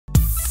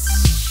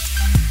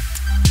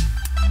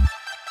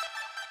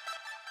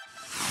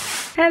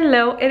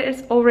Hello, it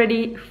is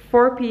already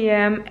 4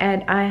 p.m.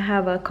 and I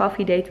have a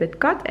coffee date with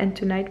Gahd, and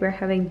tonight we're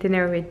having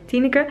dinner with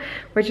Tineke,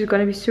 which is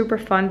gonna be super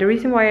fun. The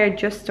reason why I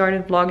just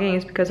started vlogging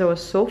is because I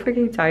was so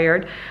freaking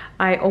tired.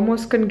 I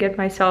almost couldn't get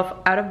myself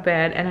out of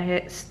bed and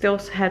I still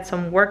had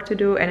some work to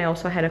do, and I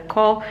also had a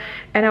call,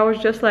 and I was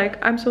just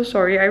like, I'm so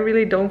sorry, I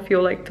really don't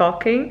feel like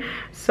talking.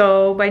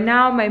 So by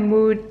now my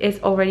mood is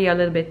already a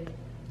little bit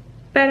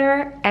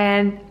better,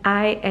 and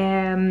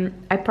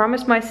I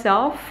promised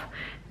myself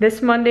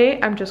this Monday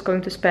I'm just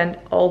going to spend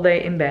all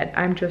day in bed.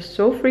 I'm just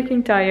so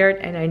freaking tired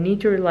and I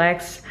need to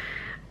relax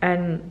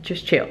and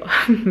just chill.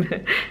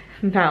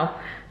 Now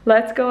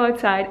let's go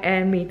outside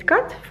and meet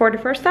Gahd for the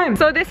first time.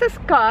 So this is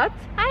Gahd.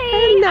 Hi,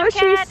 hello, I'm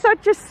she's Kat.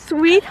 such a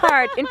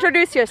sweetheart.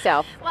 Introduce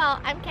yourself.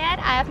 Well, I'm Kat.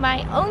 I have my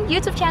own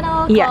YouTube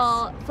channel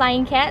called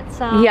Flying Cat,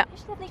 so you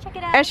should definitely check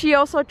it out. And she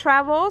also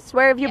travels.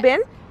 Where have you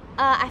been?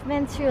 I've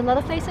been to a lot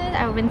of places.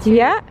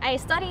 I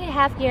studied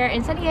half year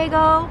in San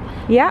Diego.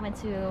 I went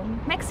to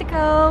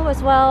Mexico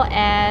as well,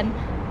 and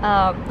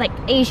like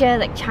Asia,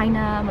 like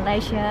China,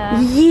 Malaysia,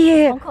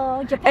 Hong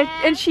Kong, Japan.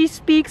 And she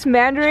speaks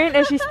Mandarin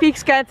and she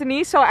speaks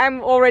Cantonese, so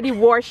I'm already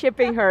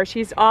worshipping her.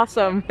 She's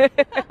awesome.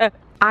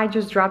 I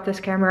just dropped this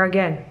camera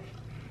again.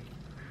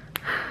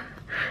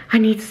 I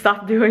need to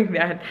stop doing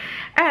that.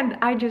 And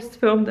I just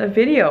filmed a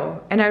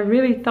video, and I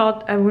really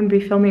thought I wouldn't be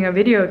filming a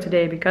video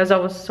today because I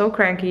was so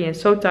cranky and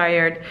so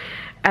tired.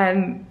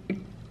 And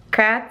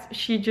Kat,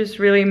 she just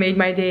really made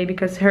my day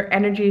because her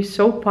energy is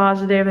so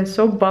positive and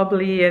so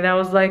bubbly, and I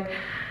was like,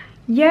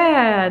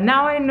 yeah,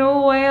 now I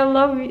know why I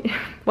love you.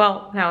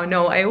 Well, now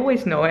no, I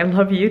always know I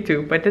love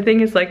YouTube, but the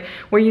thing is, like,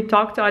 when you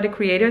talk to other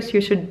creators,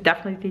 you should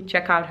definitely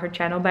check out her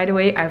channel, by the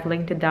way. I've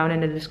linked it down in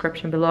the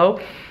description below.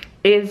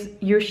 Is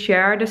you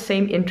share the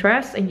same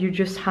interests and you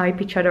just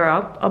hype each other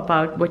up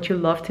about what you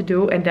love to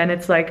do, and then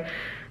it's like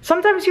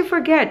sometimes you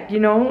forget,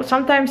 you know,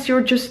 sometimes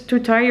you're just too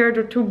tired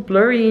or too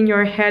blurry in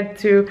your head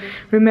to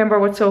remember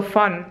what's so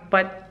fun.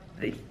 But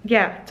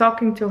yeah,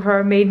 talking to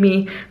her made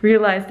me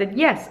realize that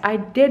yes, I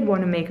did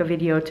want to make a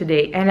video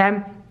today,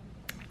 and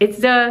it's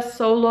the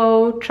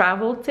solo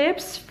travel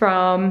tips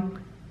from,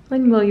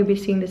 when will you be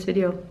seeing this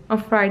video? On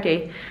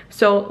Friday.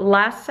 So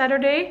last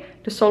Saturday,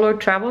 the solo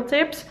travel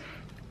tips.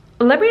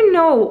 Let me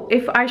know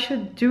if I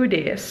should do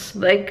this.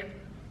 Like,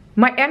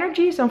 my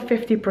energy is on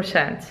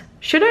 50%.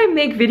 Should I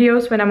make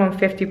videos when I'm on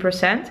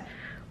 50%?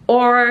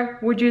 Or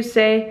would you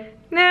say,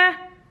 nah,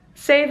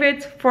 save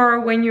it for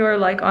when you're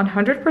like on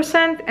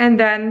 100% and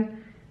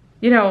then,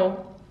 you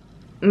know,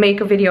 make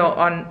a video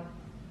on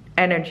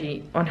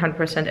energy, on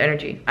 100%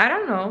 energy? I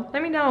don't know.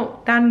 Let me know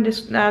down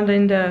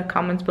in the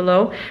comments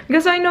below,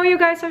 because I know you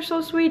guys are so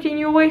sweet and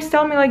you always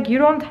tell me like you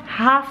don't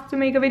have to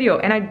make a video,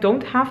 and I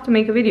don't have to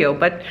make a video,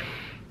 but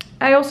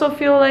I also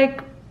feel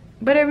like,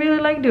 but I really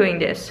like doing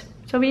this.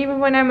 So even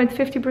when I'm at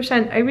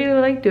 50%, I really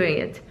like doing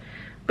it.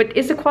 But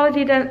is the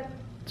quality then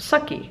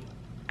sucky?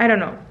 I don't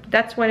know.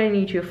 That's what I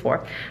need you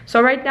for.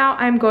 So right now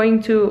I'm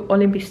going to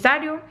Olympisch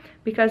Stadion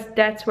because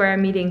that's where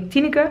I'm meeting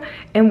Tineke,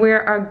 and we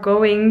are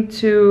going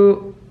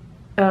to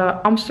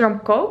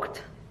Amsterdam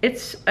Kookt.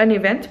 It's an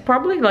event,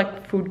 probably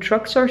like food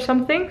trucks or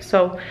something.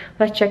 So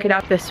let's check it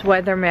out. This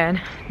weather, man.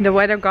 The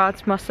weather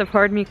gods must have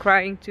heard me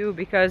crying too,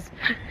 because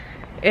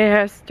it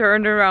has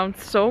turned around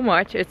so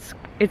much.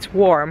 It's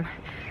warm.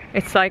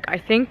 It's like, I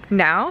think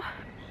now,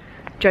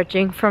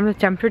 judging from the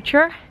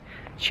temperature,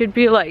 it should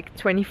be like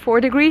 24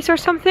 degrees or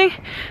something.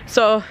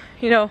 So,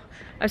 you know,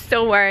 I'm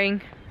still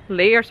wearing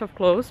layers of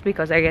clothes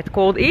because I get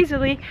cold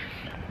easily,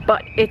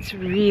 but it's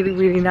really,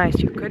 really nice.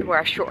 You could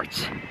wear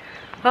shorts.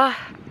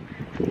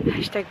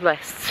 Hashtag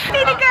blessed.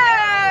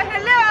 Tineke!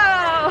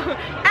 Hello!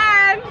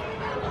 And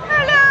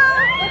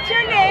hello! What's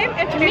your name?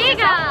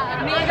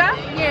 Mega! Mega?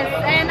 Yes,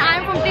 and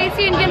I'm from Gahd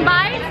Indian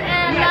Bites,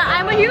 and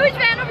I'm a huge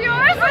fan of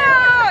yours.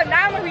 Oh,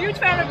 now I'm a huge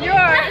fan of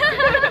yours.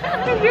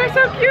 You're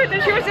so cute.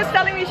 And she was just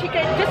telling me she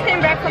just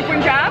came back from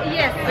Punjab.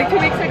 Yes. Like 2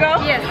 weeks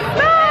ago. Yes.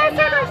 Oh,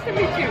 so nice to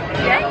meet you.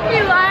 Thank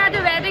you. I had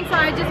a wedding, so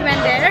I just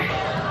went there.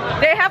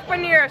 They have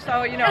paneer,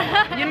 so you know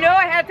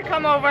I had to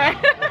come over.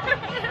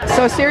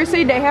 So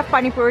seriously, they have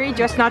pani puri,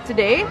 just not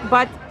today.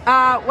 But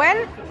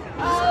when?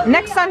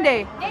 Next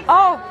Sunday.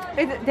 Oh,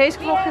 deze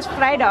vlog is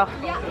vrijdag.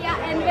 Ja,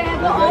 en we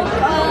hebben ook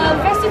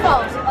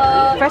festivals.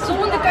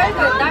 Rollende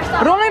Keuken, daar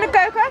staat. Rollende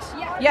Keukens?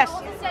 Yes.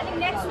 We're selling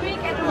next week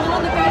at the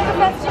Rollende Keuken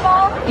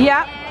Festival.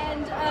 Yeah.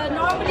 And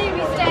normally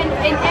we stand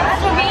in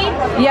Amsterdam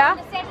on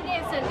Saturday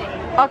and Sunday.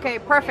 Okay,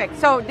 perfect.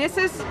 So this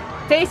is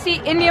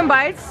Tasty Indian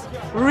Bites,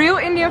 real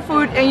Indian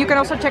food, and you can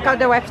also check out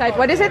their website.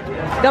 What is it?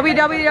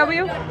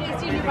 www?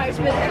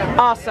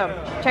 Awesome.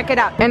 Check it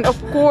out. And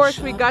of course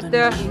we got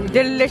the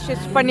delicious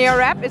paneer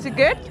wrap. Is it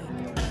good?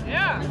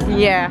 Yeah.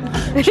 Yeah.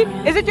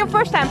 Is it your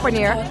first time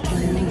paneer?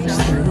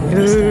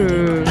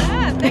 Ooh.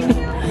 Yeah, thank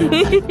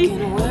you.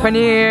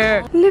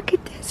 Paneer. Look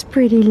at this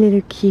pretty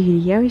little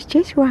cutie. I was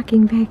just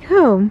walking back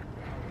home,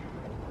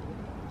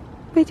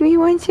 but we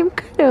want some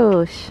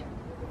cuddles.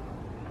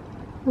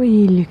 What are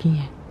you looking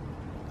at?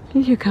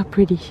 Look how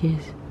pretty she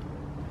is.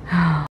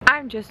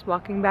 I'm just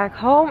walking back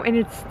home and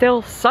it's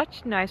still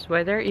such nice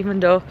weather, even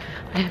though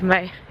I have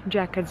my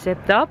jacket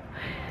zipped up.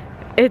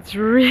 It's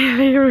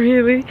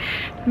really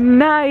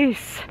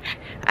nice,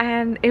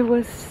 and it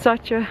was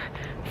such a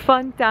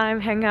fun time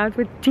hanging out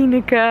with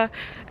Tineke,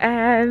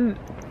 and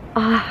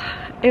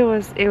it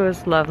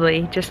was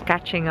lovely just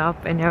catching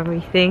up and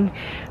everything.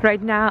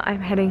 Right now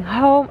I'm heading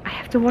home. I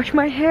have to wash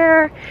my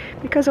hair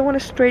because I want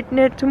to straighten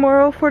it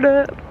tomorrow for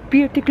the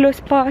beauty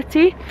gloss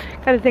party.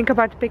 Gotta think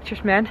about the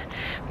pictures, man.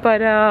 But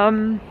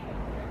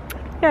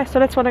yeah, so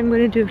that's what I'm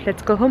gonna do.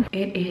 Let's go home.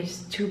 It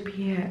is 2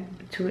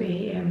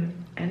 a.m.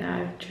 and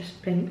I've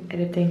just been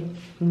editing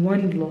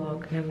one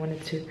vlog, and I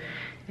wanted to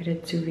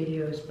edit 2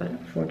 videos, but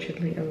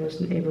unfortunately I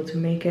wasn't able to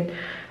make it.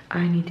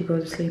 I need to go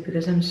to sleep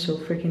because I'm so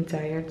freaking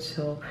tired.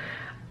 So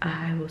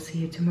I will see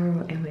you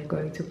tomorrow, and we're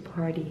going to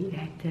party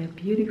at the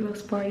beauty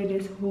gloss party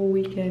this whole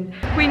weekend.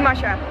 Queen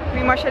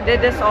Masha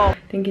did this all.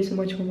 Thank you so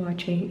much for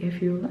watching.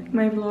 If you like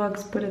my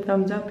vlogs, put a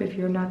thumbs up. If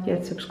you're not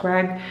yet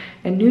subscribed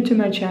and new to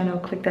my channel,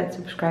 click that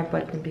subscribe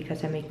button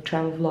because I make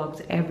travel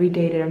vlogs every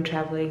day that I'm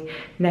traveling.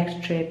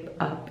 Next trip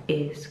up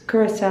is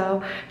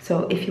Curacao,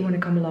 so if you want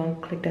to come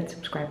along, click that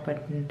subscribe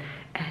button,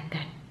 and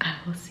then I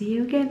will see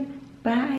you again. Bye.